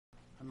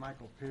I'm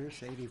Michael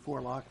Pierce, 84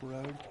 Lock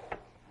Road.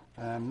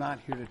 I'm not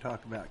here to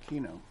talk about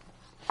Keno.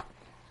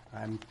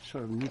 I'm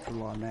sort of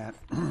neutral on that.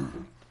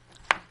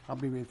 I'll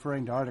be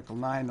referring to Article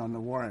 9 on the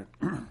warrant.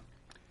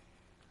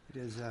 It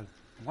is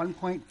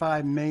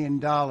 $1.5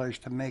 million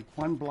to make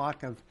one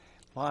block of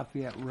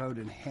Lafayette Road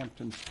in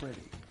Hampton's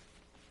pretty.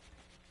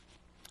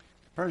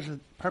 The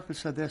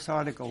purpose of this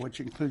article,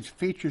 which includes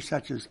features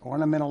such as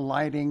ornamental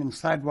lighting and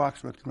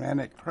sidewalks with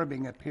granite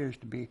curbing, appears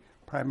to be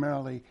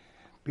primarily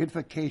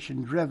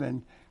beautification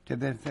driven to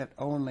benefit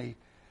only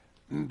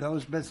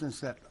those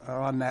businesses that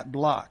are on that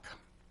block.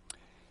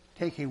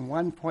 Taking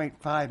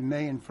 $1.5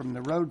 million from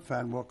the road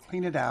fund will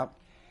clean it out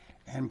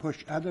and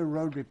push other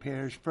road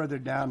repairs further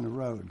down the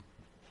road.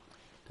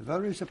 The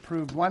voters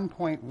approved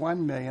 $1.1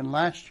 million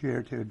last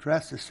year to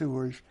address the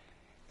sewers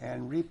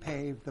and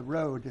repave the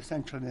road,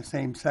 essentially in the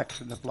same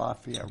section of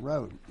Lafayette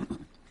Road.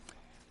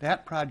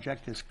 That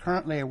project is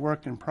currently a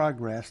work in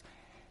progress,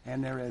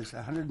 and there is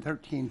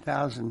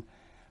 $113,000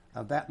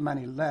 of that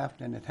money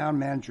left, and the town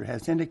manager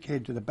has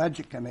indicated to the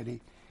budget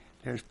committee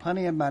there's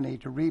plenty of money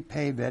to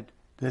repave it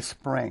this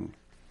spring.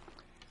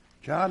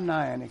 John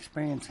Nyan,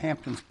 experienced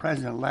Hampton's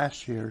president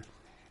last year,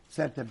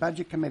 said at the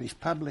budget committee's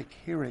public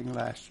hearing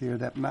last year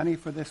that money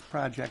for this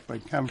project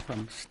would come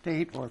from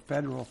state or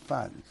federal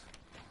funds.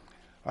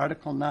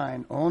 Article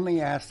 9 only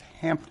asks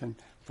Hampton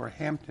for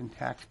Hampton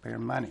taxpayer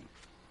money.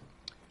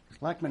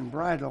 Selectman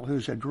Bridle,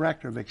 who's a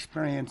director of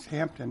Experience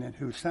Hampton and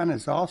whose son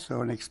is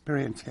also an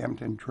Experience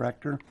Hampton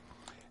director,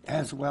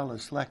 as well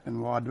as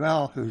Selectman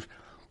Wadwell, whose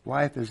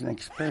wife is an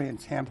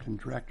Experience Hampton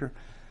director,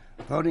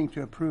 voting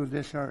to approve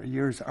this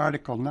year's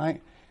Article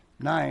 9,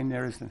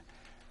 there is an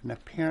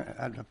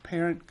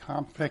apparent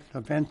conflict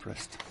of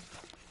interest.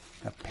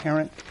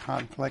 Apparent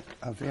conflict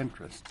of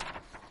interest.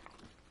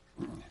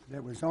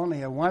 There was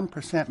only a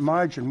 1%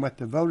 margin with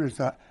the voters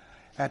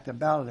at the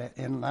ballot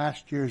in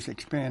last year's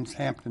Experience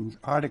Hampton's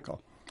article.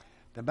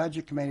 The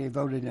Budget Committee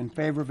voted in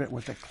favor of it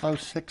with a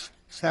close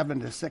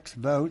 7-6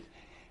 vote,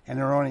 and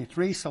there are only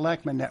 3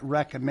 selectmen that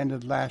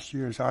recommended last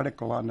year's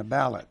article on the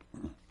ballot.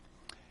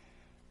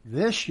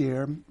 This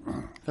year,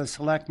 the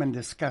selectmen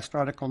discussed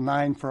Article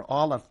 9 for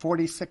all of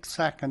 46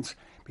 seconds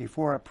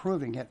before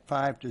approving it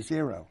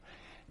 5-0.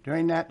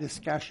 During that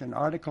discussion,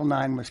 Article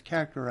 9 was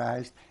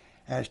characterized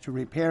as to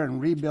repair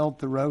and rebuild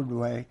the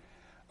roadway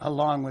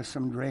along with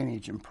some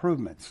drainage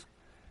improvements.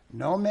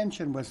 No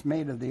mention was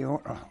made of the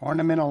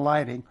ornamental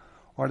lighting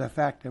or the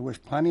fact there was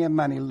plenty of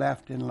money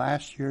left in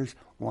last year's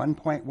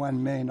 $1.1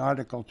 million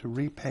article to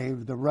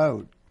repave the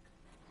road.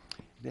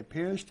 It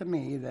appears to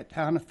me that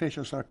town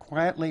officials are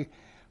quietly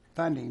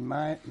funding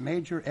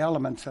major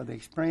elements of the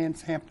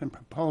Experience Hampton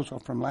proposal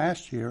from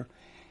last year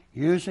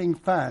using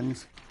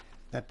funds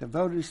that the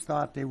voters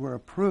thought they were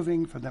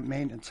approving for the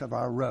maintenance of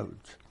our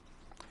roads.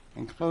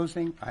 In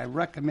closing, I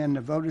recommend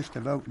the voters to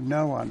vote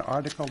no on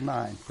Article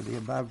 9 for the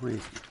above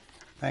reasons.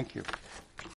 Thank you.